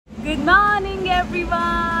Good morning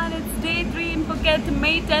everyone. It's day 3 in Phuket,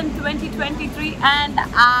 May 10th, 2023 and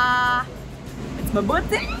it's my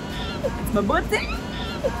birthday. It's my birthday.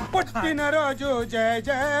 పుట్టిన రోజు జయ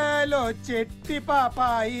జయలో చెట్టి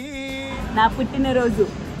పాపాయి. నా పుట్టిన రోజు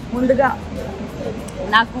ముందుగా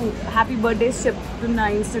నాకు హ్యాపీ బర్త్డేస్ చెప్తున్న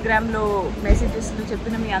ఇన్స్టాగ్రామ్లో మెసేజెస్లో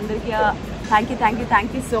చెప్పిన మీ అందరికీ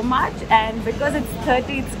thank you so much. And because it's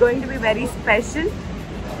 30 it's going to be very special.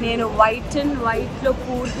 నేను వైట్లో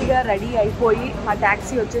పూర్తిగా రెడీ అయిపోయి మా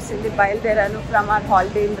ట్యాక్సీ వచ్చేసింది, బయలుదేరాను from our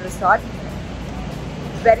holiday in resort.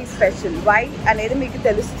 Very special. Why అనేది మీకు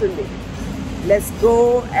తెలుస్తుంది. Let's go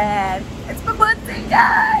and it's my birthday,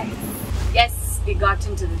 guys. Yes, we got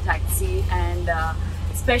into the taxi and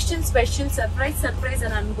special surprise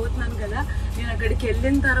అని అనుకుంటున్నాను కదా. నేను అక్కడికి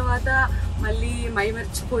వెళ్ళిన తర్వాత మళ్ళీ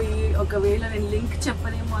మైమర్చిపోయి ఒకవేళ నేను లింక్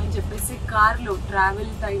చెప్పనేమో అని చెప్పేసి కార్లో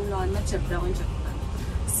ట్రావెల్ టైంలో అన్న చెప్దామని చెప్తాను.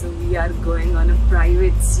 So we are going on a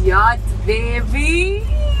private yacht, baby.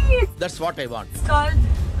 That's what I want. It's called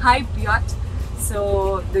Hype Yacht. So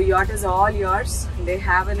the yacht is all yours. They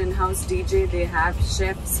have an in-house DJ, they have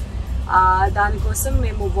chefs. దానికోసం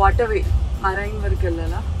మేము waterway marine వరకు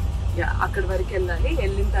వెళ్ళాలా, అక్కడి వరకు వెళ్ళాలి.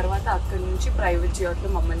 వెళ్ళిన తర్వాత అక్కడి నుంచి ప్రైవేట్ యాట్లో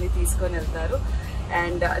మమ్మల్ని తీసుకొని వెళ్తారు.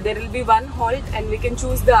 And there will be one halt and we can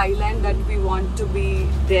choose the island that we want to be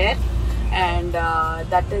there. And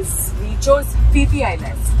that is, we chose Phi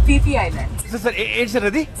Island.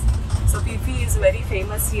 So Phi is very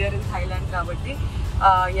famous here in Thailand కాబట్టి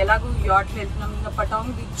ఎలాగో యాట్లో వెళ్తున్నాం. ఇంకా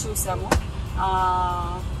పటాంగ్ beach చూసాము,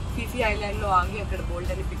 ఫిఫీ ఐలాండ్లో ఆగి అక్కడ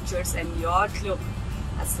బోల్డ్ అని pictures. And యాట్లో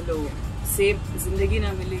అసలు సేమ్ జిందగీ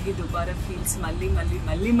నా మిలిగి దుబారా ఫీల్స్ మళ్ళీ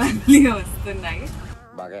వస్తున్నాయి.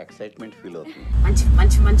 బాగా ఎక్సైట్మెంట్ ఫీల్ అవుతుంది.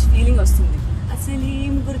 మంచి ఫీలింగ్ వస్తుంది. అసలు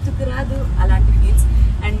ఏం గుర్తుకు రాదు అలాంటి ఫీల్స్.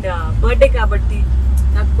 అండ్ బర్త్డే కాబట్టి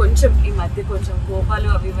నాకు కొంచెం ఈ మధ్య కొంచెం కోపాలు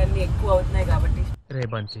అవి ఇవన్నీ ఎక్కువ అవుతున్నాయి కాబట్టి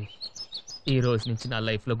రేబంచి ఈ రోజు నుంచి నా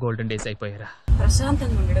లైఫ్ లో గోల్డెన్ డేస్ అయిపోయారా.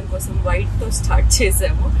 ప్రశాంతంగా ఉండడం కోసం వైట్ తో స్టార్ట్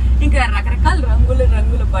చేసాము. ఇంకా రకరకాల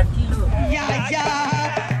రంగుల బట్టలు.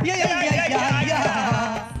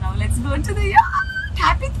 Now let's go to the yacht.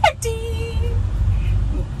 Happy 30.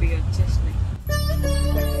 30 వచ్చేసినాయి.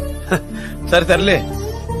 సరేలే,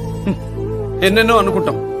 ఎన్నెన్నో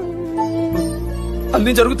అనుకుంటాం,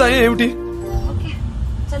 అన్ని జరుగుతాయి ఏమిటి. ఓకే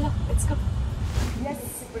చలో లెట్స్ గో. yes,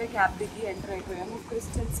 ఇప్పుడే క్యాబ్ దిగి ఎంటర్ అయిపోయాము.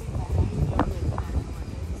 Crystal see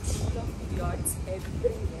యాట్స్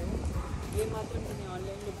everywhere. ఏ మాత్రం నేను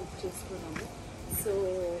ఆన్లైన్లో బుక్ చేసుకున్నాము. సో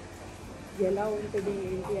ఎలా ఉంటుంది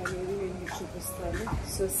ఏంటి అనేది నేను మీకు చూపిస్తాను.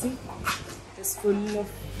 So see it's full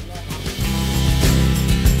of.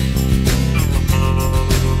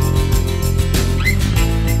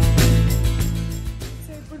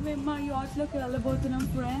 So ఇప్పుడు మేము మా యాట్లోకి వెళ్ళబోతున్నాం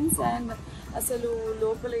ఫ్రెండ్స్. అండ్ అసలు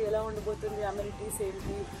లోపల ఎలా ఉండబోతుంది, అమ్యూనిటీస్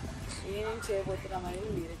ఏంటి, ఏమేం చేయబోతున్నాం అనేది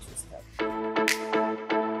మీరే చూస్తారు.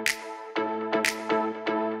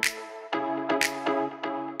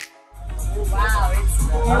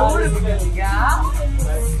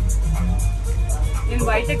 నేను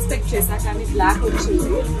వైట్ ఎక్స్పెక్ట్ చేశా కానీ బ్లాక్ వచ్చింది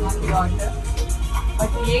వాటర్.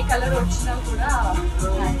 బట్ ఏ కలర్ వచ్చినా కూడా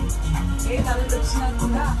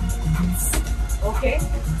okay.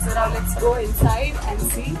 So now let's go inside and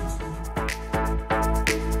see.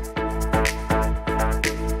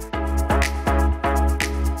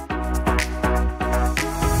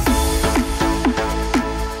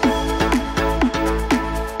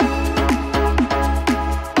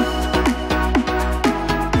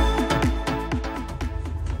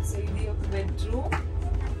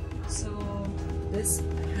 This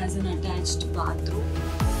has an attached bathroom.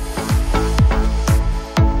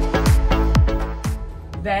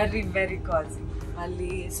 Very cozy.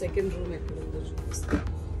 మళ్ళీ సెకండ్ రూమ్ ఎక్కడ ఉందో చూపిస్తాను.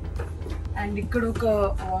 అండ్ ఇక్కడ ఒక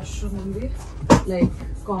వాష్రూమ్ ఉంది, లైక్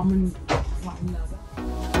కామన్ వన్ లాగా.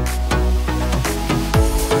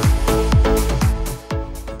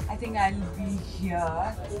 I think I will be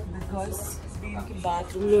here because దీనికి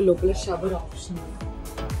బాత్రూంలో లోపల షవర్ ఆప్షన్ ఉంది.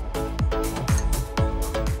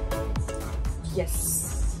 ఎస్,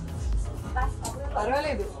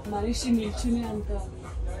 పర్వాలేదు మనిషి నిల్చునే అంత.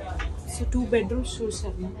 సో 2 bedrooms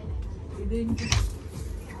చూసాము. ఇదేంటి,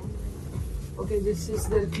 okay this is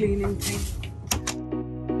the cleaning thing.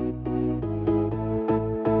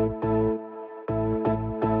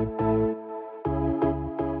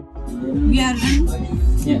 We are done?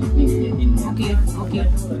 Yeah, okay.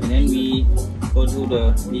 Then we go to the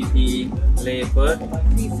PP layer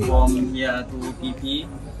from here to PP.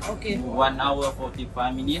 Okay. 1 hour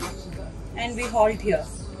 45 minutes. And we halt here.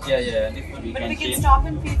 Yeah. But we can stop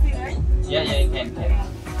in PP, right? Yeah, you can.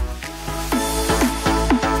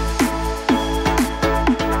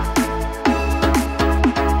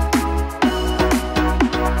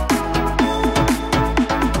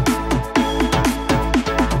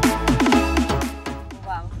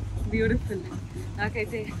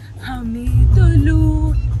 నాకైతే హమీ తొలు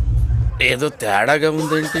ఏదో తేడాగా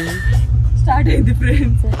ఉందేంటి. Start అయింది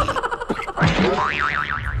friends.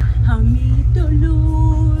 హమీ తొలు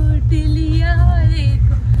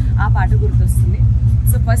తెలియాలేకు ఆ పాట గుర్తొస్తుంది.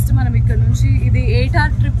 So first మనం ఇక్కడ నుంచి ఇది 8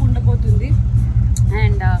 hour ట్రిప్ ఉండబోతుంది.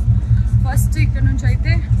 అండ్ ఫస్ట్ ఇక్కడ నుంచి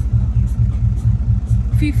అయితే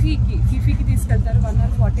ఫిఫీకి తీసుకెళ్తారు. 1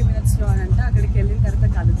 hour 40 minutes అంట. అక్కడికి వెళ్ళిన తర్వాత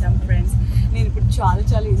కలుద్దాం ఫ్రెండ్స్. నేను ఇప్పుడు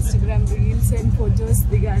చాలా ఇన్స్టాగ్రామ్ రీల్స్ అండ్ ఫొటోస్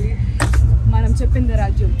దిగాలి. మనం చెప్పింది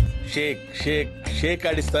రాజ్యం షేక్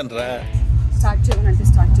ఆడిస్తాను రా. స్టార్ట్ చేయమనంటే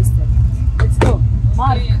స్టార్ట్ చేస్తారు. Let's go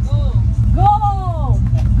mark go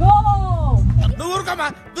go. నువ్వు ఊరుకోమా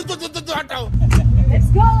అంటావు.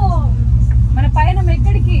 Let's go. మన పయనం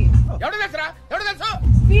ఎక్కడికి? ఎవడు తెలుసు?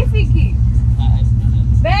 ఫిఫీకి.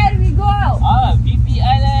 Where we go? VP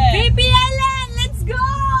Island. VP Island. Let's go.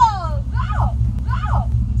 Go.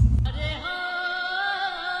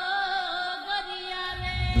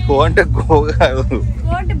 Go అంటే గో కాదు.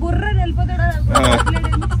 Go అంటే బుర్ర వెళ్ళిపోతాడు.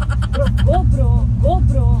 Go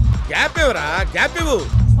bro. గ్యాప్ ఇవ్వరా, గ్యాప్ ఇవ్వు.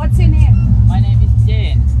 What's your name? My name is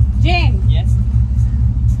Jane. Jane. Yes.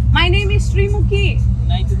 My name is Sreemukhi.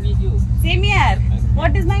 Nice to meet you. Same here.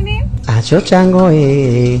 What is my name? Acho chango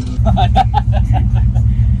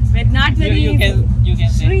But not very You can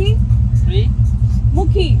say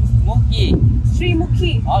Sreemukhi. Mukhi.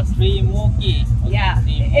 Sreemukhi. Or Sreemukhi. Okay, Yeah.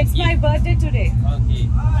 Sreemukhi. It's my birthday today. Okay.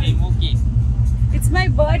 Sreemukhi. It's my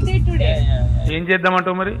birthday today. Yeah. ఏం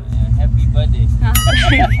చేద్దామంటావు మరి? Happy birthday.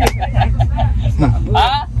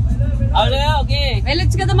 Okay.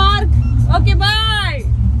 వెళ్ళొచ్చు కదా mark. Okay bye.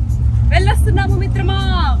 వెళ్ళొస్తున్నాము మిత్రమా.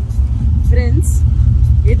 Friends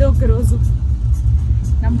ఏదో ఒక రోజు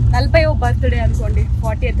 40వ birthday అనుకోండి,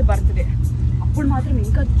 40th birthday, అప్పుడు మాత్రం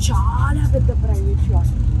ఇంకా చాలా పెద్ద ప్రైవేట్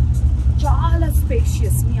యాట్, చాలా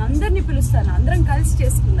స్పేషియస్. మీ అందరినీ పిలుస్తాను, అందరం కలిసి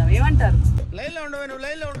చేసుకుందాం. ఏమంటారు? లైన్ లో ఉండు, నువ్వు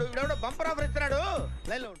లైన్ లో ఉండు. ఇవిడెవడో బంపర్ ఆఫర్ ఇస్తున్నాడు.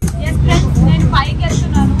 లైన్ లో ఉండు. Yes friends, నేను పైకి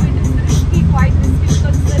వెళ్తున్నాను. It is risky, quiet risky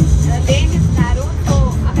because the lane is narrow. So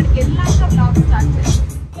అక్కడికి వెళ్ళాక బ్లాగ్ స్టార్ట్ చేస్తాను.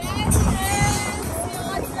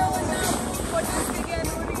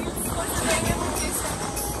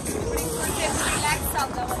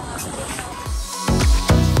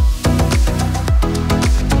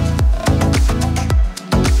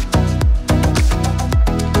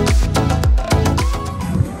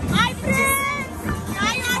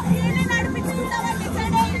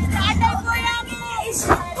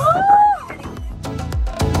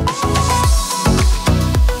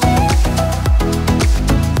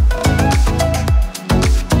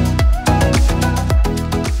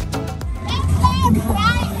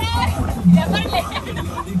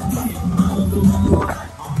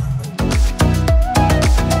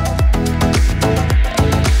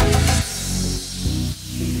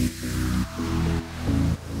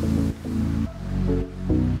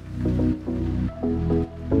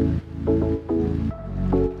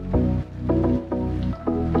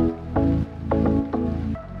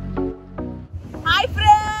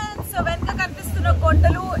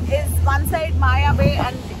 One side Maya Bay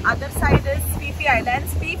and the other side is Fifi Islands.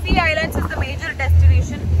 Fifi Islands is the major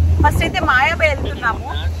destination. First అయితే Maya Bay వెళ్తున్నాము.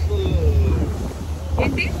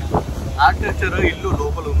 ఏంటి? Architecture ఇల్లు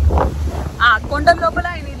లోపల ఉంది. కొండ లోపల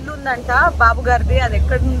ఆయన ఇల్లు ఉందంట బాబు గారిది. అది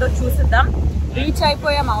ఎక్కడ ఉందో చూసిద్దాం. రీచ్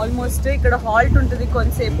అయిపోయాం ఆల్మోస్ట్. ఇక్కడ హాల్ట్ ఉంటుంది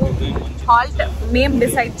కొంతసేపు. హాల్ట్ మేము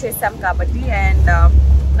డిసైడ్ చేసాం కాబట్టి. అండ్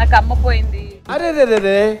నాకు అమ్మ పోయింది. అరే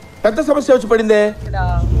పెద్ద సమస్య వచ్చి పడిందే. ఇక్కడ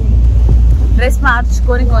డ్రెస్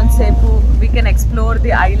మార్చుకొని కొంతసేపు we can explore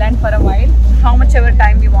the island for a while, how much ever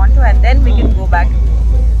time we want to, and then we can go back.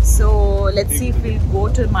 So let's see if we'll go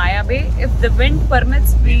to Maya Bay. If the wind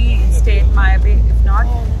permits, we stay at Maya Bay. If not,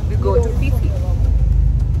 we go to Fifi.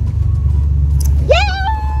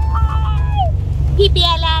 Fifi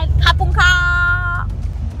Island, Kapungka.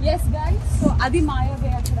 Yes guys, so adi Maya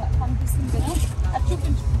Bay akkada kanipistundi kada, అది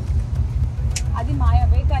చూపించు. అది Maya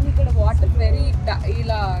Bay, కానీ ఇక్కడ water very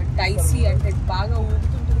ఇలా daisy అంటే బాగా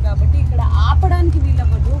ఊగుతుంటుంది కాబట్టి ఇక్కడ ఆపడానికి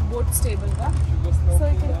వీలవ్వదు బోట్ స్టేబుల్ గా. సో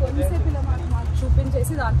ఇక్కడ కొంతసేపు ఇలా మాకు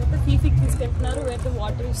చూపించేసి దాని తర్వాత ఫీఫీకి తీసుకెళ్తున్నారు wear the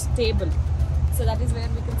water is stable. So that is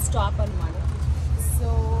where we can stop అన్నమాట. So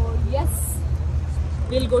yes,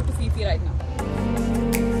 will go to Phi Phi right now.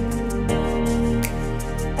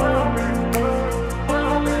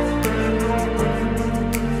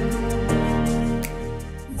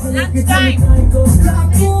 Lunch time.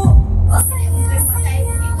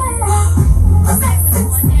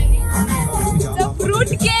 It's a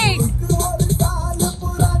fruit cake.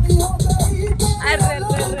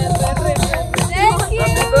 Thank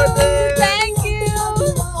you. Thank you.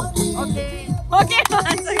 Okay. Okay.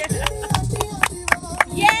 Once again.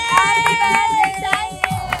 Yay! Thank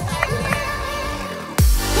you.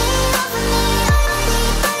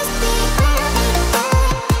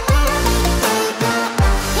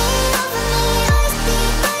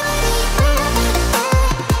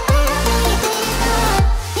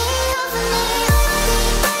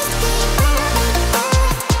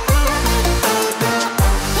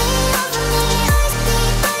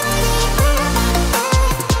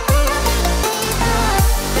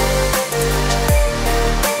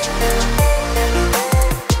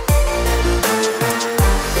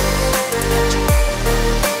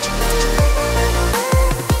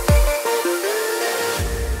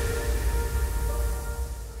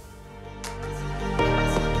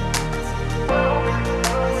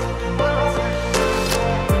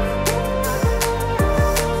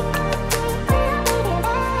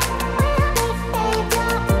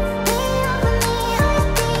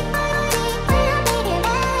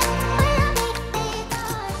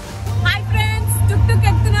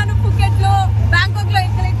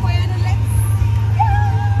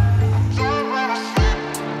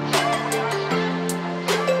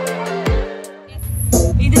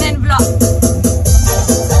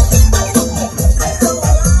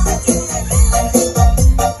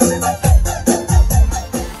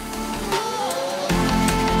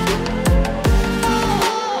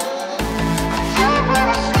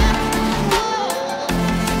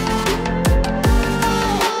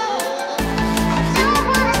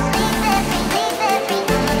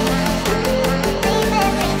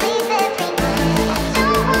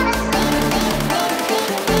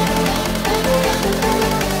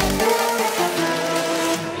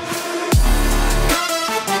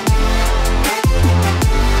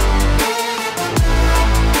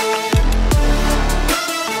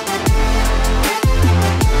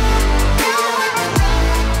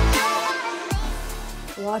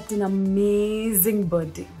 What an amazing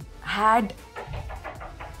birthday. Had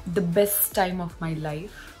the best time of my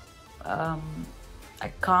life. I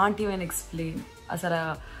can't even explain. Asara,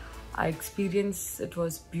 I experienced, it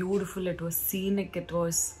was beautiful, it was scenic,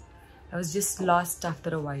 I was just lost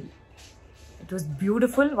after a while. It was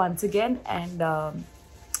beautiful once again, and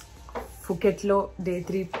Phuket lo day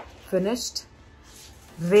 3 finished.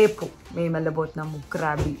 Repu మేము వెళ్ళబోతున్నాము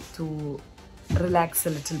Krabi to relax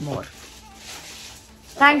a little more.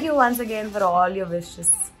 Thank you once again for all your wishes.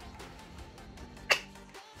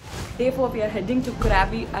 Day 4 we are heading to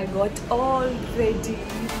Krabi. I got all ready.